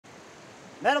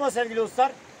Merhaba sevgili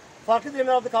dostlar. Farklı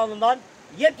Demir adlı kanalından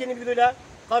yepyeni bir videoyla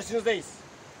karşınızdayız.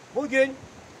 Bugün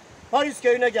Paris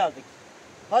köyüne geldik.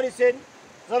 Paris'in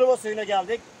Zorova köyüne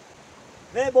geldik.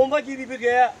 Ve bomba gibi bir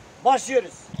videoya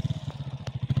başlıyoruz.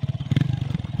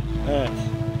 Evet.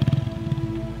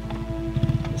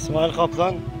 İsmail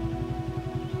Kaplan.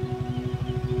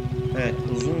 Evet,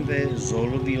 uzun ve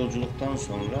zorlu bir yolculuktan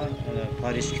sonra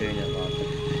Paris köyüne vardık.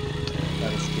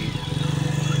 Paris köyü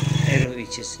Eruh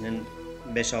ilçesinin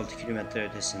 5-6 kilometre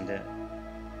ötesinde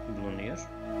bulunuyor.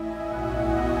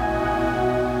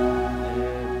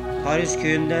 Paris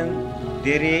köyünden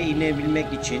dereye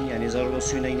inebilmek için, yani Zorlu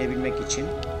suyuna inebilmek için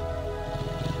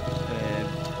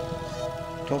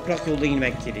toprak yolda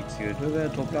inmek gerekiyordu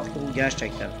ve toprak yol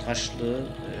gerçekten taşlı,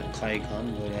 kaygan,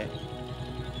 böyle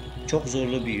çok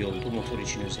zorlu bir yoldu motor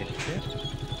için özellikle.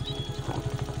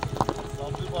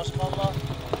 Sabri Başkan'la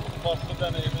farklı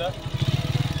deneyimler.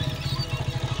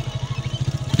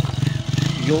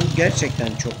 Yol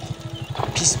gerçekten çok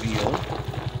pis bir yol.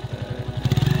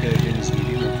 Gördüğünüz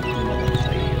gibi motor durmadan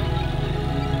kayıyor.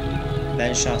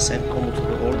 Ben şahsen o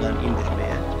motoru oradan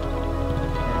indirmeye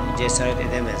cesaret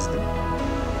edemezdim.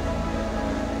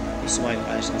 İsmail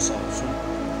kardeşim sağ olsun.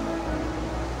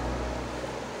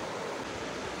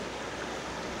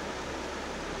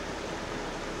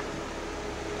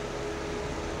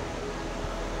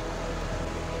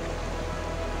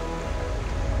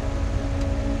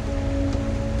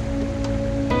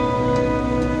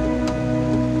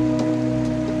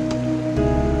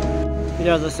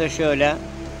 Biraz da size şöyle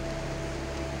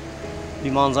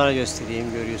bir manzara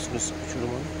göstereyim. Görüyorsunuz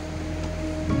uçurumun.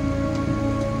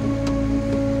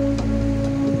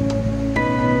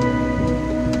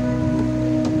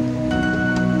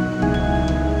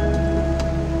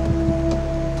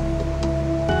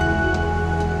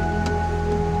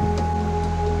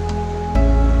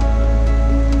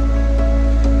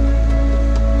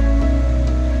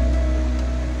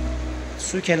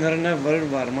 Su kenarına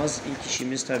varır varmaz ilk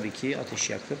işimiz tabii ki ateş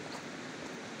yakıp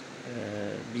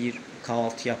bir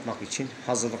kahvaltı yapmak için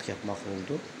hazırlık yapmak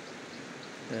oldu.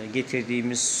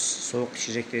 Getirdiğimiz soğuk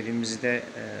içeceklerimizi de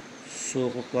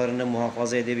soğukluklarını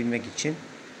muhafaza edebilmek için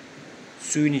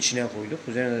suyun içine koyduk.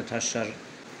 Üzerine de taşlar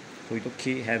koyduk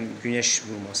ki hem güneş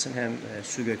vurmasın hem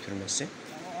su götürmesin.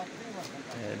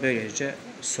 Böylece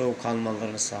soğuk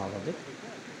kalmalarını sağladık.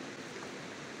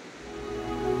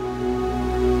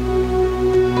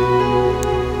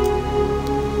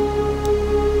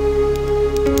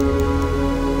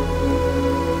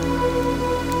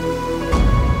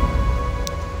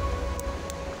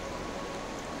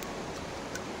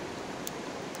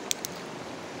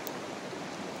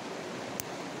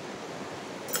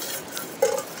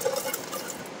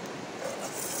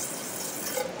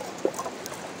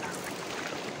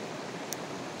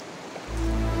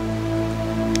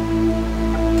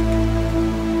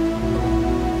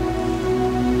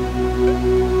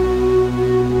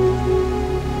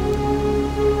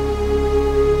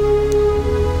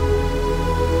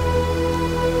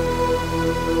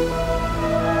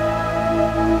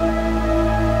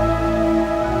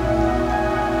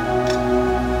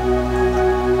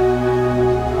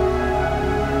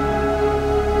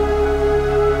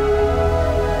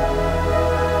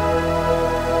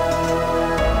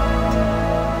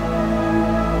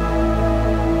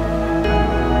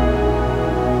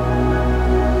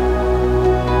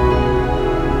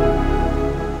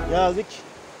 Geldik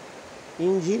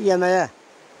incir yemeye.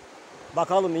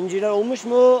 Bakalım incirler olmuş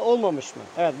mu, olmamış mı?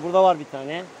 Evet, burada var bir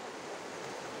tane.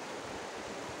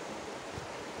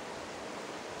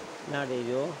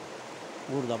 Neredeydi o?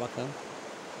 Burada bakın.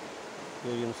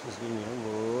 Görüyor musunuz bilmiyorum.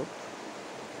 Bu.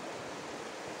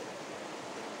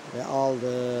 Ve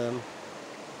aldım.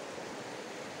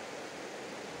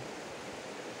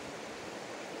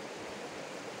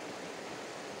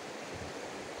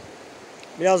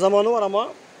 Biraz zamanı var ama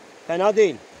fena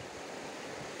değil.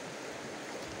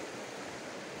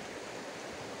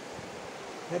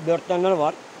 Ve börtlenler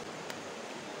var.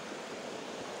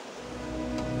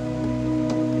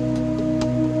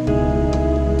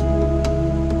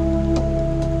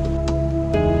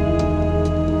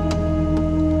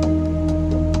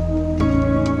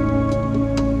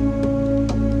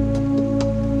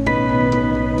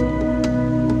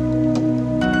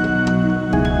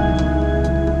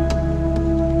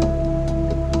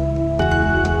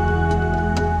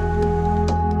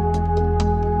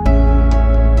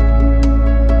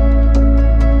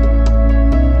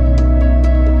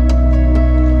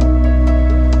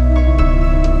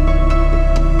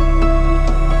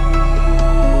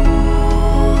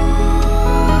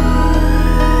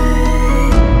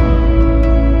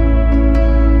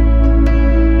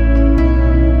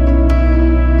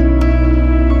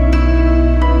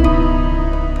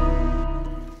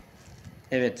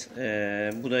 Evet,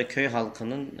 bu da köy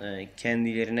halkının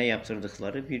kendilerine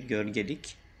yaptırdıkları bir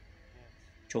gölgelik.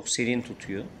 Çok serin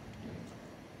tutuyor.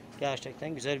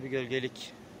 Gerçekten güzel bir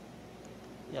gölgelik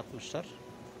yapmışlar.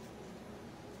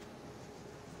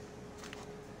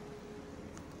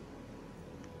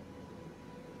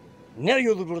 Ne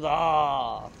yolu burada?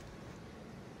 Aa!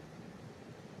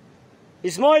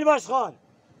 İsmail Başkan,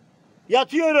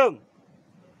 yatıyorum.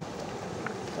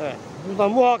 Evet,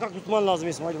 buradan muhakkak tutman lazım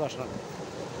İsmail Başkan.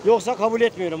 Yoksa kabul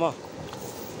etmiyorum ha.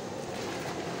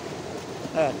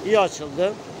 Evet, iyi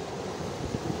açıldı.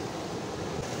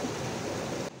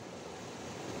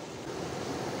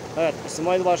 Evet,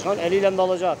 İsmail Başkan eliyle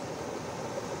dalacak.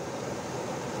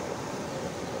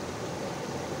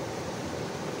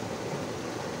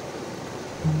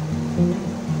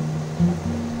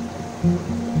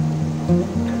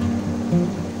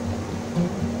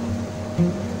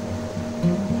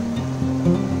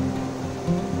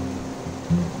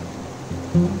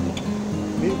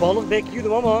 Bir balık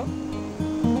bekliyordum ama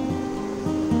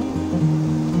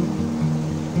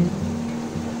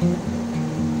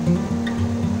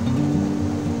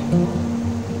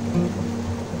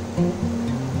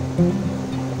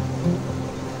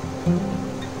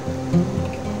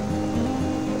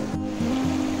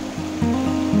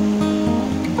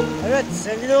evet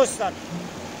sevgili dostlar,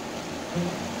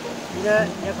 yine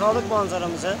yakaladık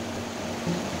manzaramızı.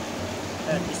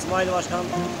 Evet, İsmail Başkan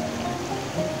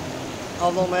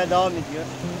avlamaya devam ediyor.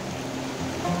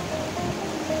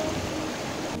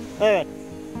 Evet,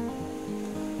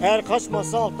 eğer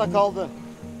kaçmazsa altta kaldı.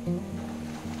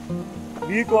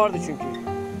 Büyük vardı çünkü.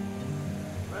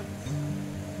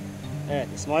 Evet,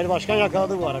 İsmail Başkan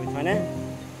yakaladı bu ara bir tane.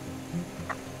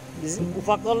 Bizim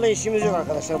ufaklarla işimiz yok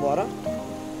arkadaşlar bu ara.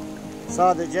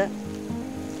 Sadece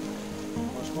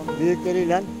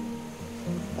büyükleriyle,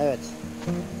 evet,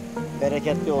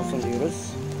 bereketli olsun diyoruz.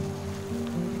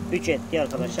 3 etti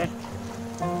arkadaşlar.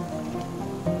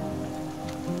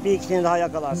 Bir ikisini daha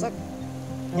yakalarsak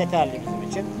yeterli bizim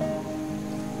için.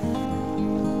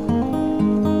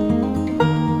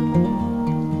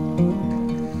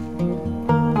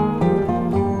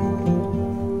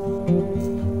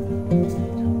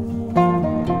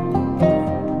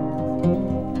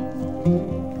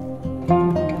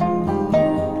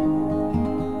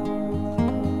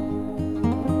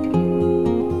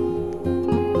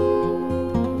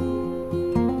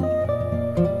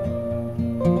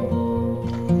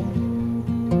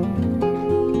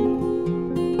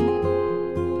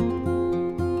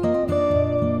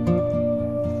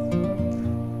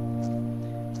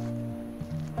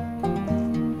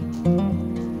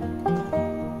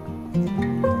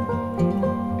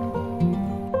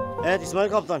 Evet İsmail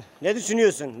Kaptan, ne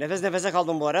düşünüyorsun? Nefes nefese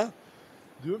kaldım bu ara.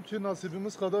 Diyorum ki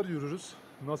nasibimiz kadar yürürüz,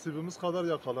 nasibimiz kadar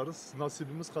yakalarız,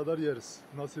 nasibimiz kadar yeriz.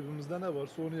 Nasibimizde ne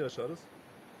varsa onu yaşarız.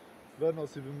 Ve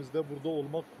nasibimizde burada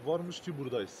olmak varmış ki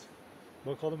buradayız.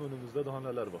 Bakalım önümüzde daha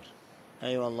neler var.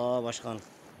 Eyvallah başkan.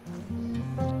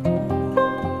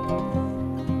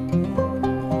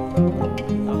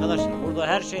 Arkadaşlar burada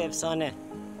her şey efsane.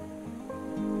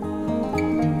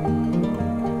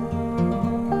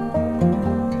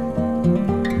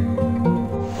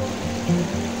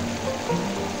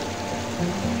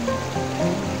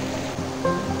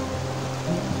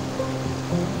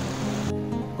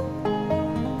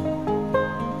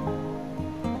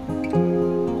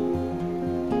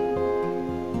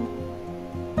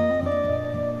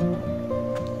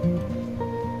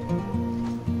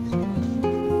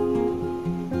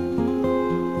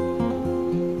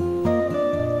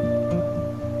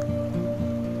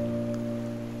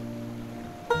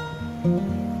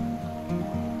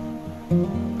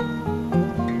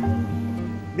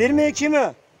 Bir mi iki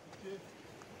mi?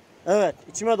 Evet,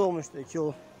 içime doğmuştu iki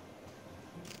o.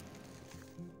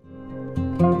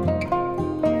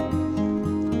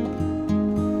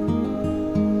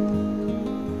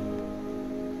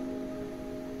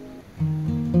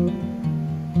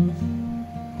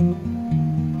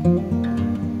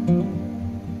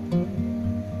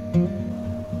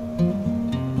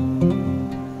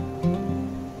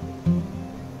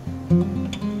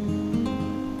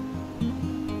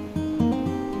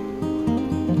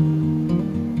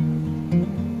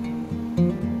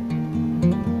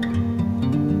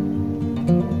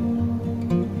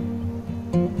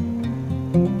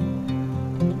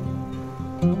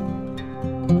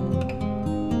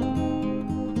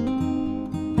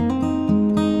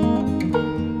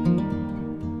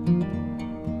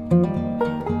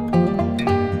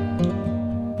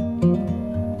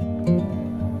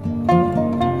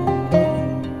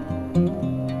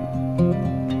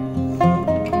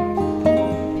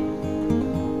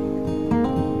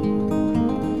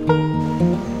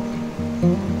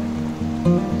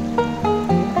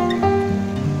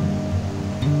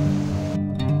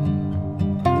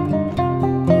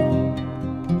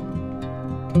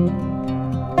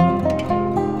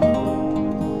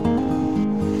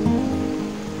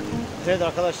 Evet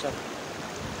arkadaşlar.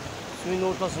 Suyun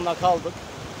ortasında kaldık.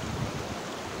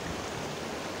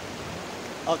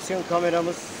 Aksiyon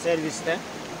kameramız serviste.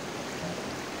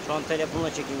 Şu an telefonla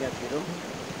çekim yapıyorum.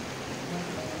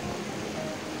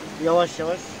 Yavaş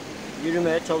yavaş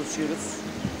yürümeye çalışıyoruz.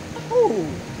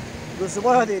 Burası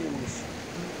bayağı derinmiş.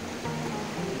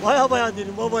 Bayağı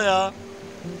derin baba ya.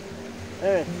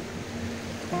 Evet.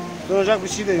 Duracak bir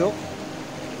şey de yok.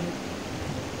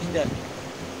 İşte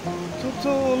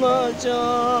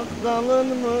tutunacak dalın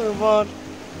mı var?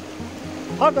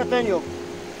 Hakikaten yok.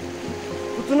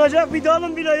 Tutunacak bir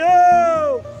dalın bile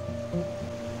yok.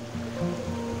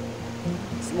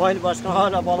 İsmail Başkan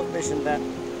hala balık peşinde.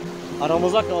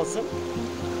 Aramıza kalsın.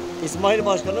 İsmail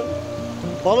Başkan'ın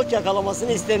balık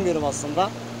yakalamasını istemiyorum aslında.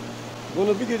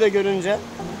 Bunu videoda görünce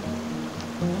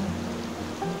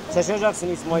şaşıracaksın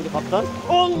İsmail Kaptan.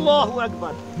 Allahu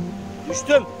Ekber.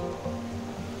 Düştüm.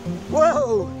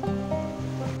 Wow.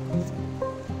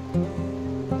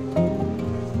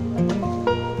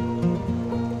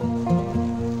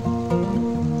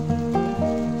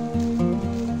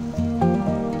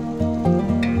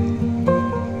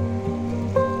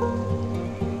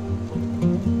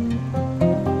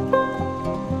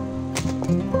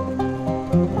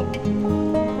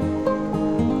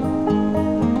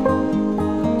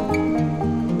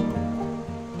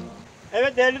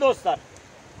 Evet değerli dostlar.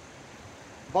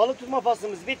 Balık tutma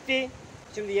faslımız bitti.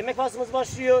 Şimdi yemek faslımız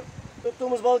başlıyor.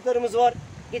 Tuttuğumuz balıklarımız var.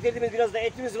 Getirdiğimiz biraz da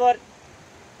etimiz var.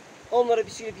 Onları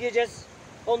pişirip yiyeceğiz.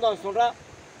 Ondan sonra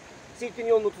Siirt'in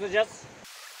yolunu tutacağız.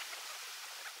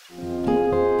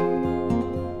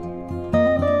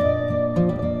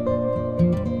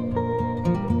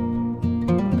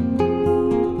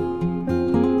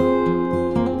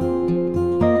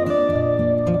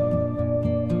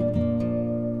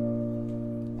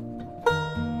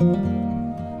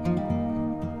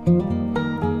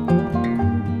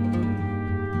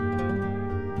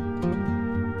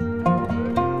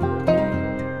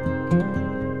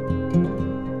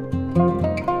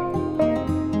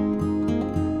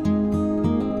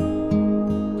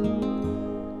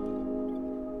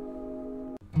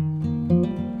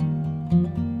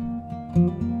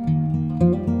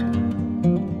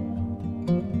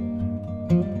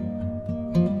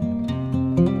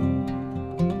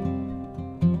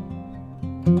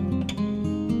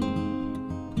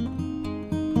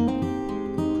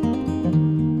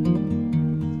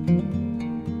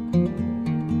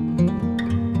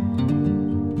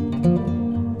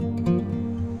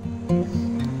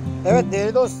 Evet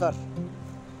değerli dostlar.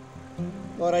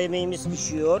 Bu ara yemeğimiz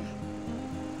pişiyor.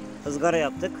 Izgara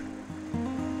yaptık.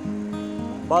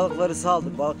 Balıkları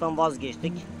saldık. Balıktan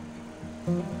vazgeçtik.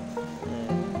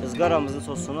 Izgaramızın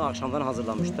sosunu akşamdan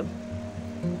hazırlamıştım.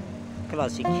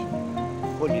 Klasik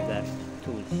pul biber,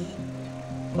 tuz,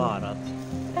 baharat.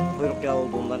 Kuyruk yağı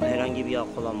olduğundan herhangi bir yağ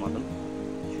kullanmadım.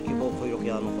 Çünkü bol kuyruk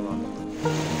yağını kullandık.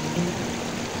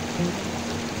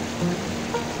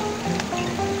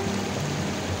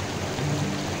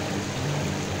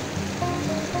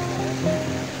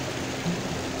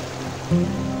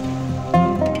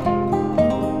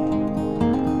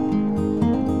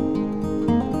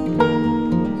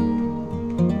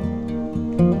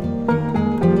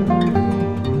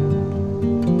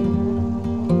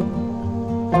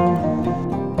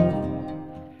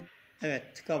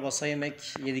 Evet, tıka basa yemek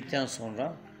yedikten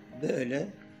sonra böyle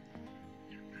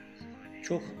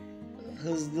çok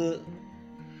hızlı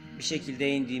bir şekilde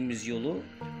indiğimiz yolu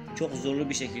çok zorlu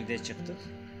bir şekilde çıktık.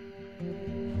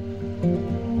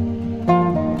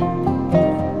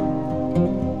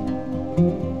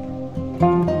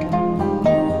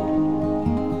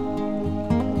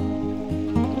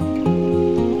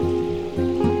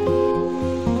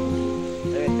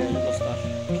 Evet değerli dostlar,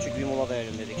 küçük bir mola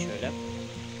verelim dedik şöyle.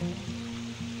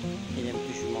 Yine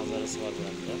müthiş bir manzarası var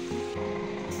burada.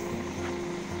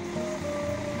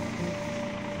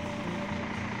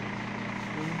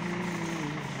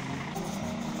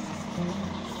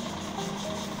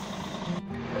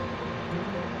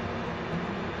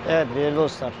 Evet değerli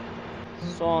dostlar,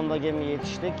 son anda gemiye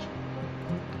yetiştik.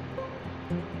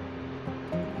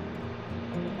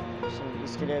 Şimdi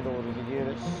iskeleye doğru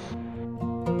gidiyoruz.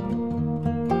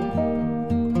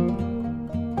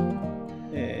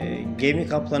 Gemi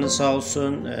kaptanı sağ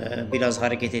olsun biraz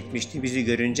hareket etmişti. Bizi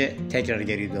görünce tekrar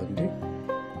geri döndü.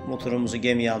 Motorumuzu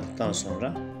gemiye aldıktan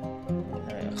sonra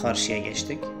karşıya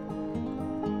geçtik.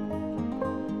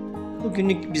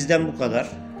 Bugünlük bizden bu kadar.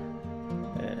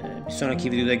 Bir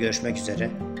sonraki videoda görüşmek üzere.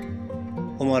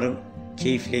 Umarım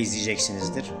keyifle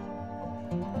izleyeceksinizdir.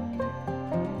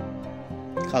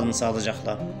 Kalın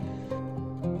sağlıcakla.